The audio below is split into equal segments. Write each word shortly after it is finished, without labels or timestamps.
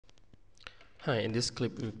Hi, in this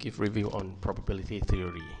clip we'll give review on probability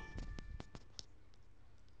theory.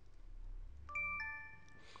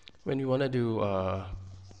 When we want to do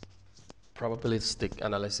probabilistic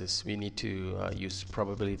analysis, we need to use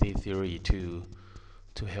probability theory to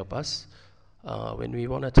help us. When we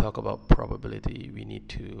want to talk about probability, we need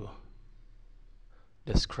to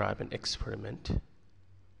describe an experiment.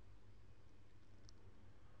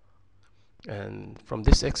 And from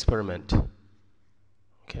this experiment,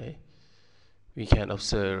 okay, we can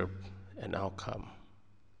observe an outcome.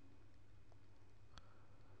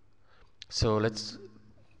 So let's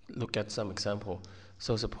look at some example.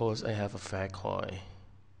 So suppose I have a fair coin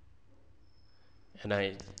and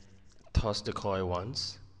I toss the coin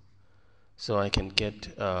once, so I can get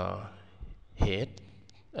a head,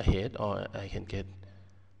 or I can get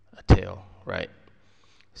a tail, right?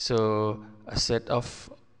 So a set of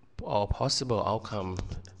all possible outcome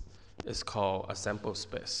is called a sample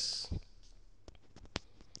space.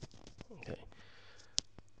 Okay.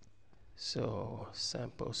 So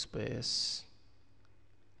sample space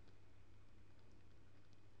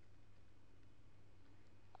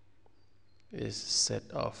is set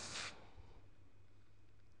of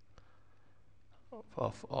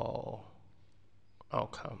all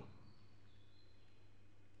outcome.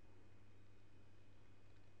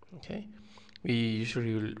 Okay, we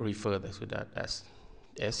usually refer to that as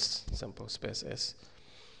S, sample space S.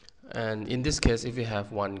 And in this case, if we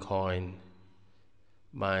have one coin,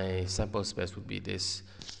 my sample space would be this.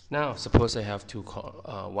 Now, suppose I have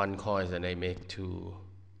one coin and I make two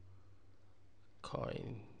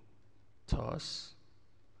coin toss.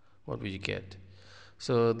 What will you get?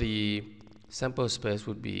 So the sample space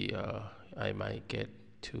would be I might get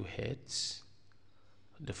two heads,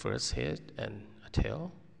 the first head and a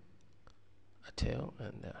tail,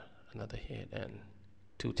 and another head and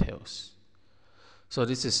two tails. So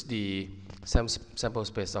this is the sample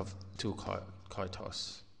space of two coin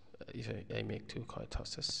toss. If I make two coin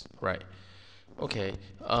tosses, right? Okay.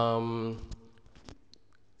 And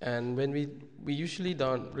when we usually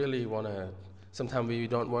don't really want to. Sometimes we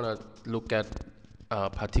don't want to look at a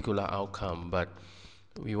particular outcome, but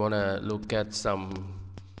we want to look at some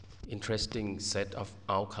interesting set of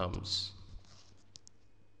outcomes.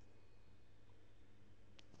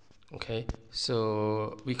 Okay,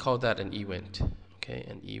 so we call that an event. Okay,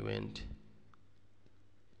 an event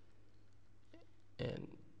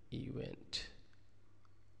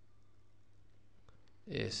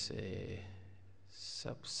is a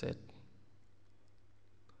subset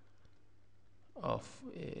of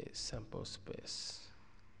a sample space.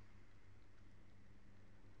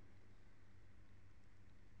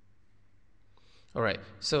 All right,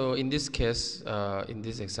 so in this case, in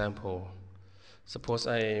this example, suppose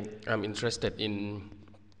I am interested in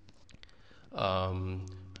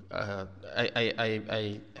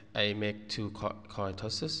I make two coin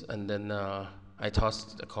tosses, and then I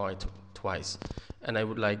toss the coin twice, and I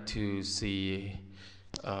would like to see.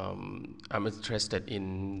 I'm interested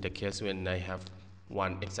in the case when I have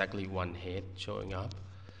exactly one head showing up.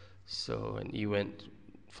 So an event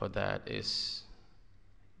for that is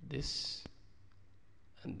this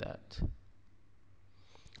and that.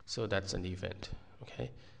 So that's an event.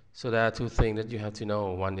 Okay. So there are two things that you have to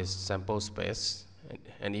know. One is sample space.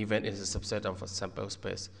 An event is a subset of a sample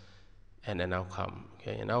space, and an outcome.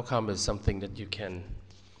 Okay. An outcome is something that you can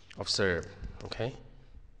observe. Okay.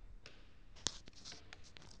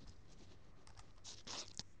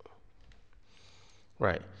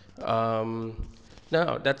 Right.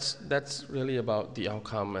 Now that's really about the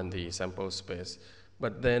outcome and the sample space.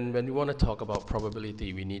 But then when we want to talk about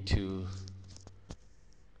probability, we need to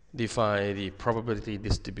define the probability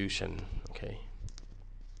distribution. Okay.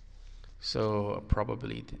 So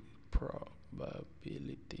probability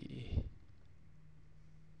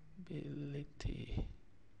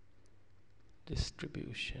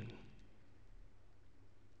distribution.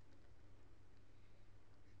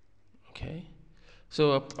 Okay.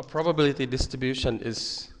 So a probability distribution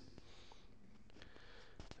is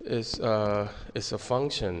a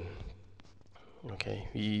function. Okay,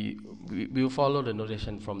 we will follow the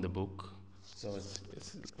notation from the book. So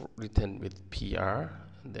it's written with PR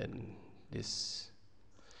and then this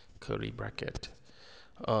curly bracket.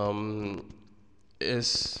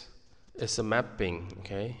 Is a mapping.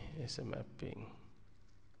 Okay, it's a mapping.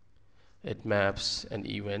 It maps an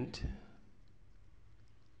event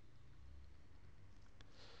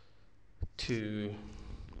to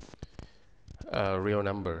a real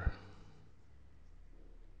number.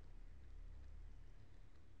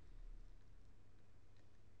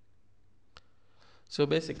 So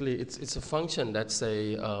basically, it's a function that's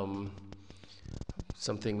a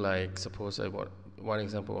something like, suppose I want, one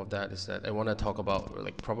example of that is that I want to talk about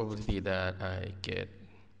like probability that I get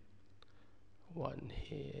one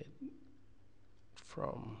hit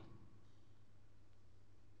from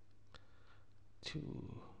 2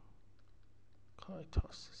 coin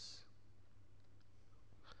tosses.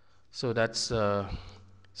 So that's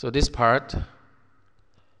so this part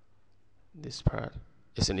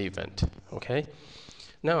is an event. Okay.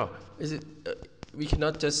 Now, is it we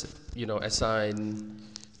cannot just assign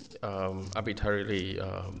arbitrarily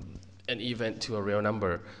an event to a real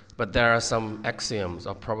number, but there are some axioms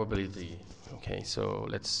of probability. Okay, so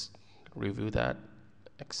let's review that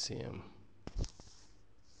axiom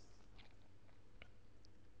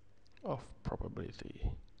of probability.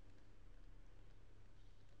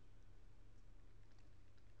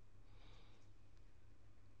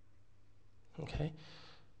 Okay,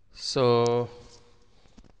 so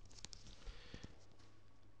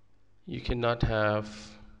you cannot have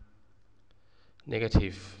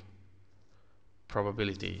negative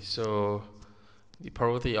probability. So the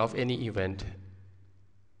probability of any event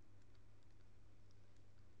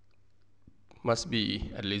must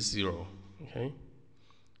be at least 0. Okay,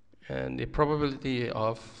 and the probability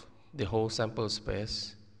of the whole sample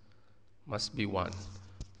space must be 1.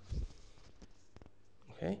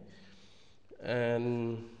 Okay,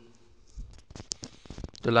 and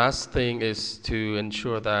the last thing is to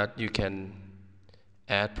ensure that you can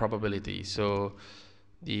add probability. So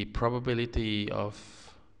the probability of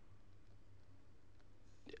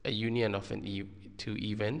a union of two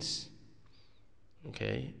events,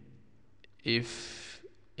 okay, if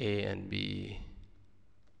A and B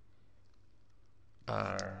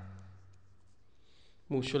are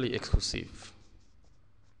mutually exclusive,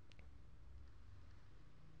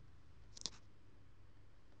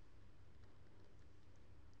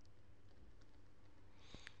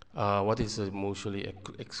 what is a mutually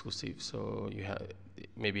exclusive? So you have,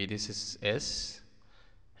 maybe this is S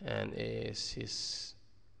and A is his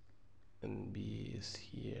and B is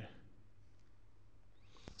here.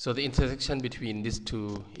 So the intersection between these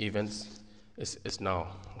two events is null,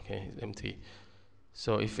 okay, empty.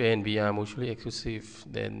 So if A and B are mutually exclusive,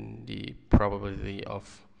 then the probability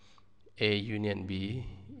of A union B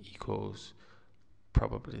equals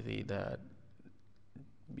probability that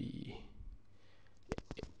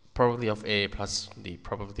probability of A plus the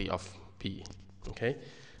probability of B. Okay,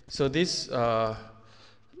 so this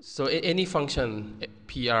any function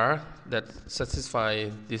PR that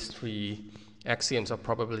satisfies these three axioms of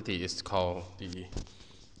probability is called the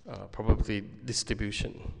probability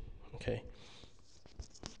distribution. Okay,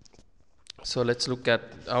 so let's look at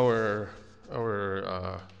our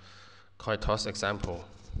coin toss example.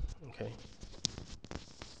 Okay,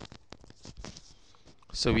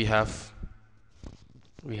 so we have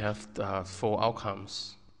 4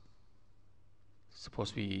 outcomes.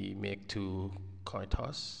 Suppose we make 2 coin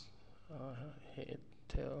toss, head,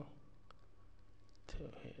 tail,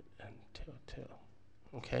 head, and tail.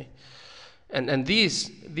 Okay, and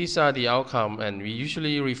these are the outcome, and we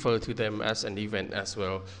usually refer to them as an event as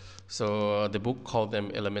well. So the book called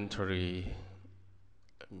them elementary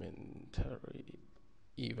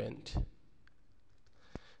event.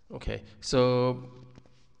 Okay, so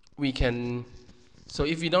we can. So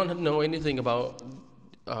if we don't know anything about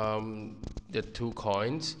the 2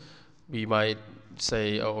 coins, we might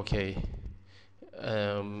say, oh, okay,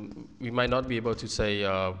 we might not be able to say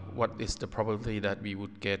what is the probability that we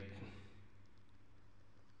would get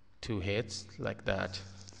 2 heads like that.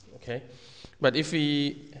 Okay, but if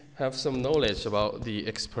we have some knowledge about the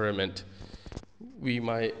experiment, we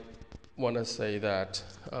might want to say that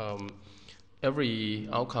every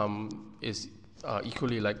outcome is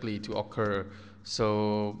equally likely to occur.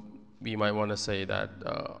 So we might want to say that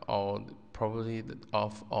all probability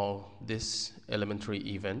of all this elementary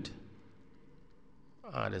event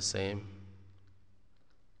are the same.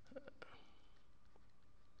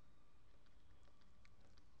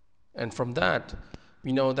 And from that,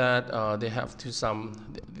 we know that they have to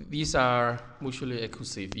sum. These are mutually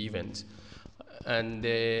exclusive events, and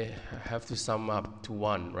they have to sum up to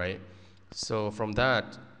 1, right? So from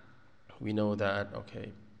that, we know that,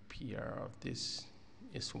 okay, PR of this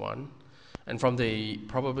is 1. And from the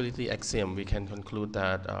probability axiom, we can conclude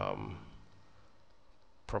that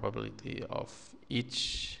probability of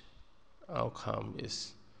each outcome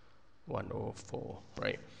is 1/4,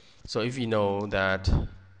 right? So if we know that,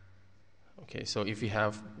 okay, so if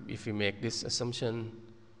we make this assumption,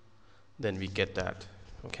 then we get that,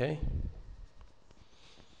 okay?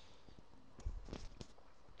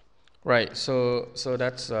 Right, so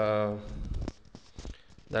that's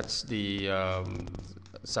the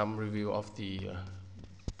some review of the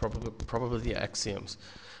probability axioms.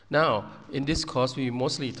 Now, in this course, we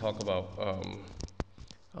mostly talk about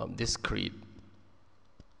discrete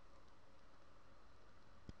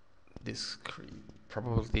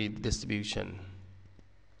probability distribution.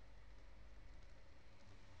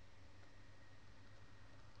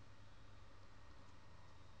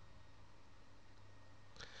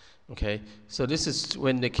 Okay, so this is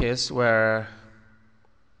when the case where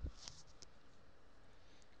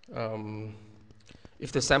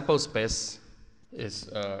if the sample space is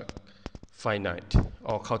finite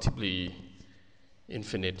or countably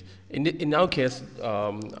infinite. In our case,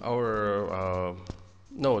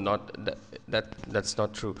 no, not that's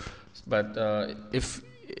not true. But if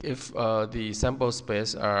the sample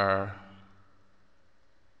space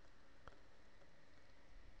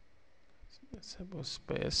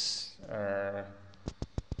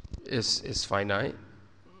is finite.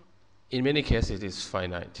 In many cases, it is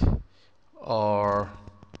finite or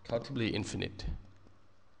countably infinite.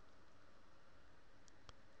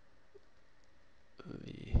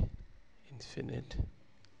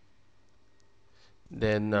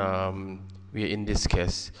 Then we are in this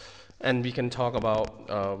case, and we can talk about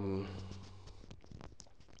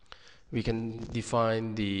we can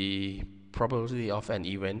define the probability of an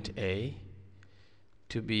event A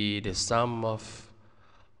to be the sum of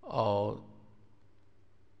all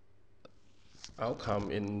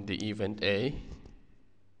outcome in the event A,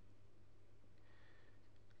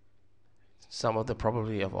 sum of the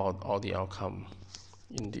probability of all the outcome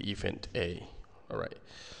in the event A. All right,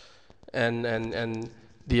 and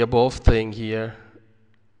the above thing here,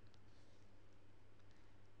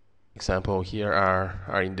 example here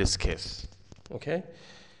are in this case. Okay,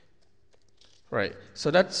 right. So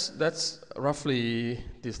that's roughly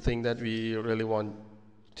this thing that we really want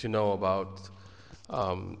to know about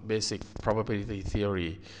basic probability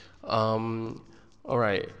theory. All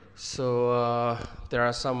right. So there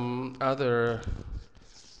are some other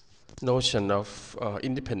notion of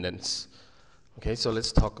independence. Okay, so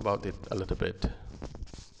let's talk about it a little bit.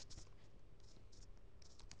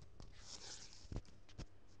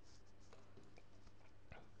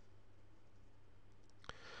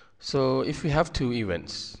 So if we have two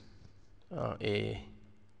events, A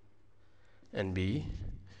and B,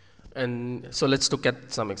 and so let's look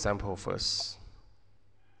at some example first.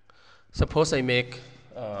 Suppose I make,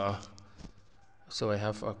 so I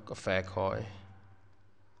have a fair coin,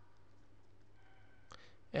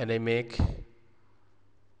 and I make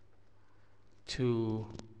two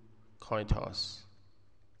coin tosses.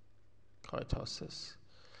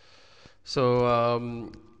 So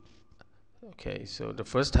okay, so the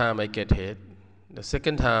first time I get hit, the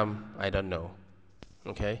second time I don't know.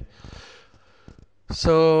 Okay,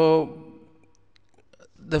 so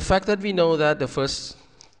the fact that we know that the first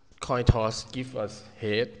coin toss give us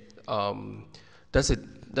head, does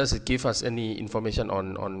it give us any information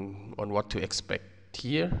on what to expect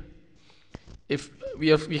here? If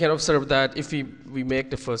we can observe that if we make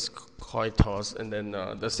the first coin toss and then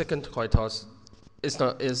the second coin toss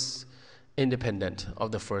is independent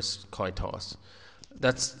of the first coin toss.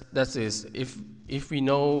 That is if we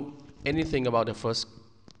know anything about the first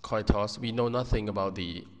coin toss, we know nothing about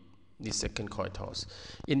the second coin toss.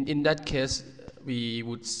 In that case, we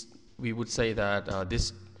would say that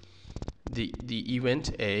the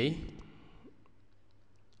event A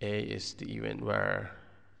is the event where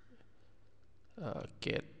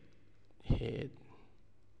get hit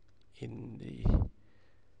in the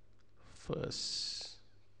first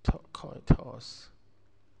coin toss,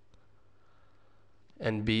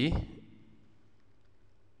 and B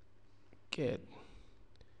get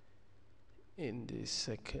in the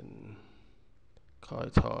second coin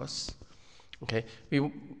toss. Okay,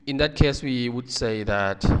 in that case we would say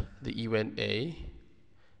that the event A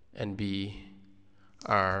and B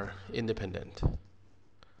are independent.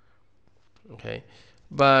 Okay,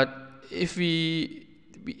 but if we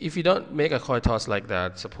don't make a coin toss like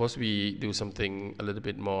that, suppose we do something a little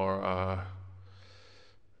bit more, a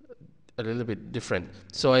little bit different.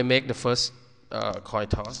 So I make the first coin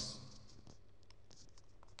toss.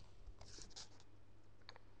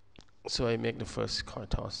 So I make the first coin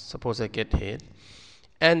toss. Suppose I get hit,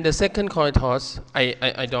 and the second coin toss,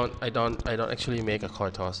 I don't actually make a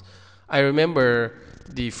coin toss. I remember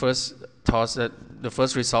the first toss, that the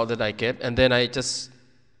first result that I get, and then I just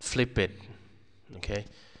flip it. Okay,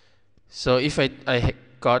 so if I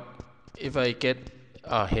get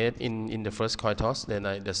a head in the first coin toss, then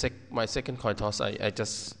my second coin toss I'll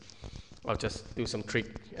just do some trick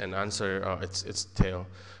and answer it's tail.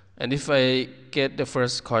 And if I get the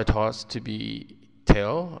first coin toss to be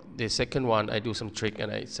tail, the second one I do some trick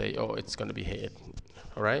and I say, oh, it's going to be head.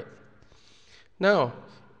 All right. Now,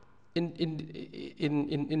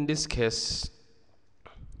 in this case,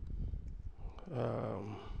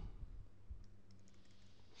 um,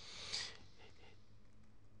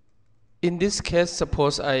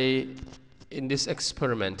 suppose in this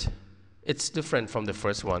experiment, it's different from the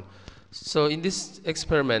first one. So in this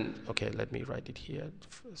experiment, okay, let me write it here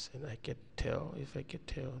first, and I get tail. If I get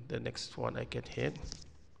tail, the next one I get head.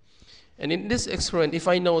 And in this experiment, if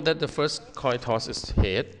I know that the first coin toss is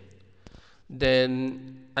head,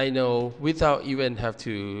 then I know without even have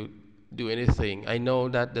to do anything, I know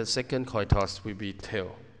that the second coin toss will be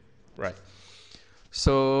tail, right?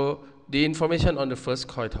 So the information on the first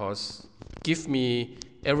coin toss give me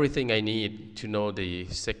everything I need to know the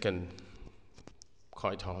second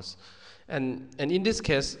coin toss. And in this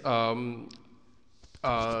case, they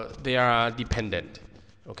are dependent,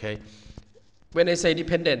 okay? When I say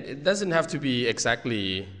dependent, it doesn't have to be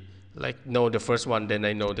exactly like know the first one, then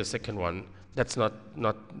I know the second one. That's not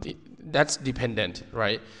that's dependent,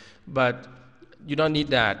 right? But you don't need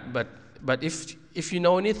that. But if you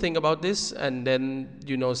know anything about this, and then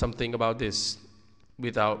you know something about this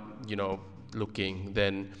without looking,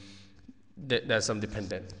 then there's some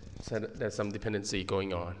dependency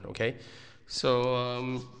going on. Okay,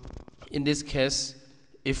 so in this case,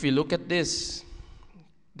 if we look at this,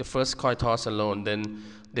 the first coin toss alone, then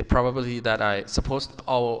the probability that I suppose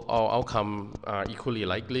all outcome are equally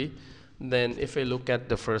likely. Then if I look at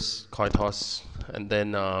the first coin toss, and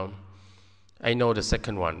then I know the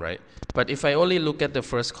second one, right? But if I only look at the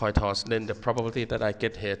first coin toss, then the probability that I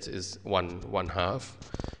get heads is one half.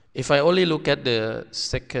 If I only look at the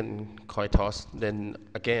second coin toss, then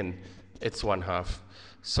again it's one half.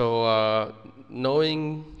 So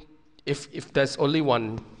knowing if there's only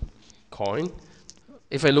one coin,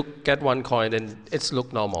 if I look at one coin, then it's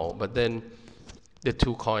look normal. But then the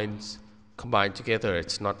two coins combined together,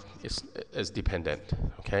 it's dependent.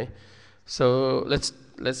 Okay, so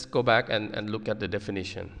let's go back and look at the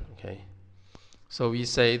definition. Okay, so we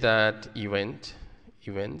say that events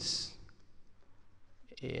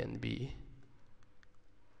A and B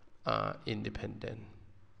are independent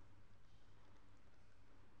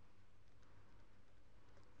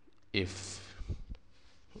if,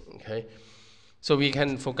 okay, so we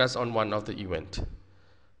can focus on one of the event.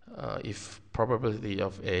 If probability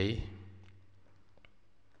of A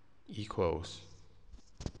equals,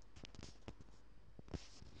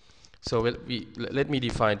 so let me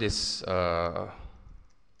define this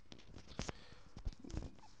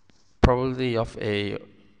probability of A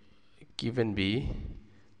given B.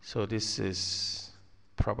 So this is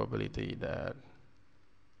probability that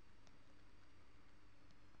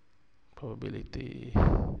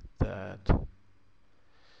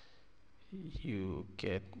you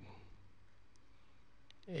get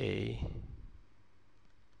A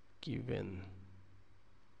given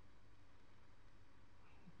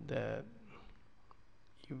that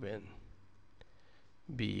event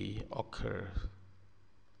B occurs.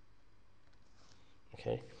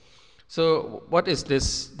 Okay, so what is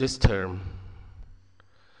this term?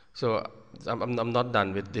 So I'm not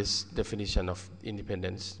done with this definition of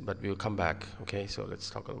independence, but we'll come back. Okay, so let's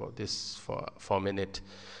talk about this for a minute.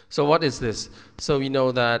 So what is this? So we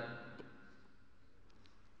know that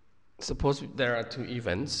suppose there are two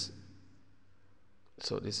events.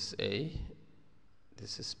 So this is A,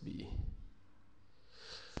 this is B.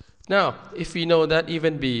 Now, if we know that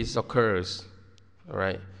event B occurs, all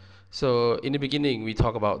right. So in the beginning, we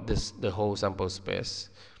talk about the whole sample space,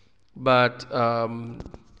 but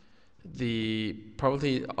the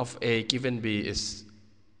probability of A given B is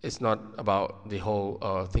not about the whole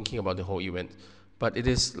thinking about the whole event, but it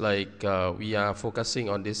is like we are focusing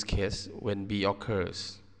on this case when B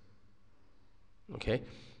occurs. Okay,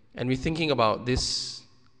 and we're thinking about this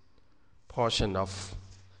portion of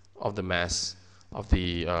the mass of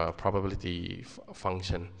the probability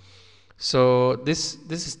function. So this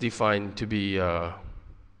is defined to be the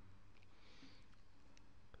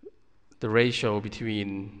ratio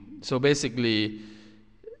between, so basically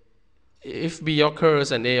if B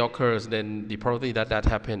occurs and A occurs, then the probability that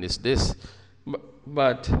happens is this.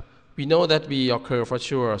 But we know that B occurs for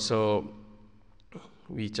sure, so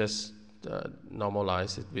we just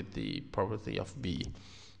normalize it with the probability of B.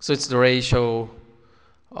 So it's the ratio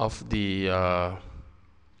of the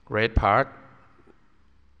red part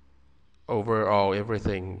over all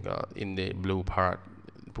everything in the blue part,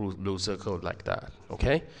 blue circle, like that.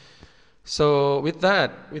 Okay, so with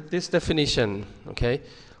this definition, okay,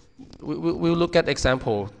 we'll look at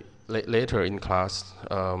example later in class,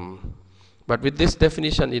 but with this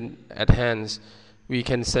definition at hand, we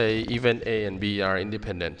can say even A and B are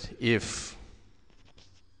independent if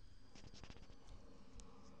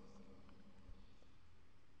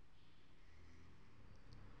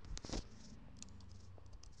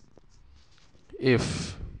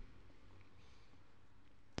if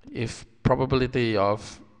probability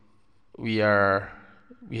of we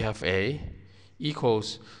have A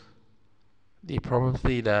equals the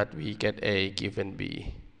probability that we get A given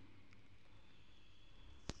B.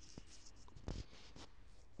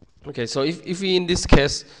 Okay, so if we in this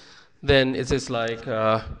case, then it is like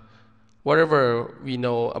whatever we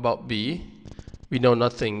know about B, we know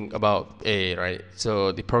nothing about A, right?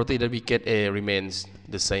 So the probability that we get A remains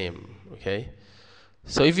the same. Okay,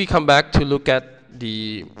 so if we come back to look at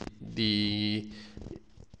the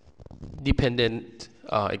dependent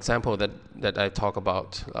example that I talk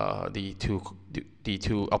about, the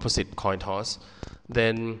two opposite coin toss,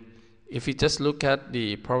 then if we just look at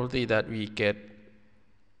the probability that we get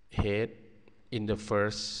head in the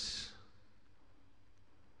first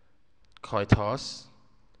coin toss,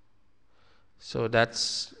 so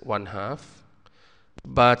that's 1/2.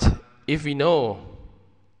 But if we know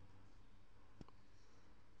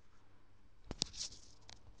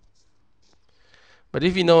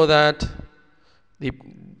that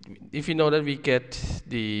we get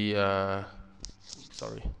the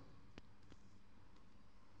sorry.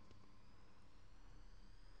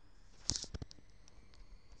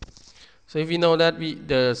 So if we know that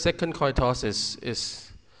the second coin toss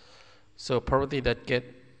is so probability that get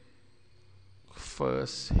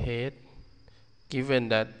first head given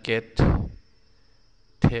that get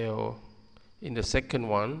tail in the second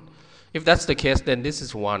one, if that's the case, then this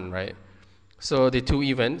is 1, right? So the two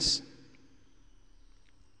events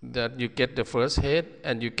that you get the first head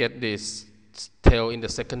and you get this tail in the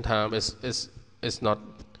second time is not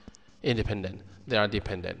independent. They are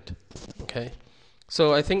dependent. Okay,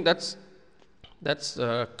 so I think that's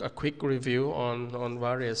a quick review on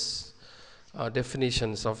various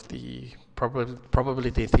definitions of the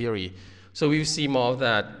probability theory. So we will see more of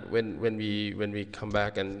that when we come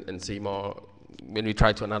back and see more when we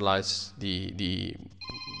try to analyze the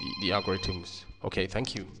algorithms. Okay,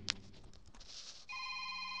 thank you.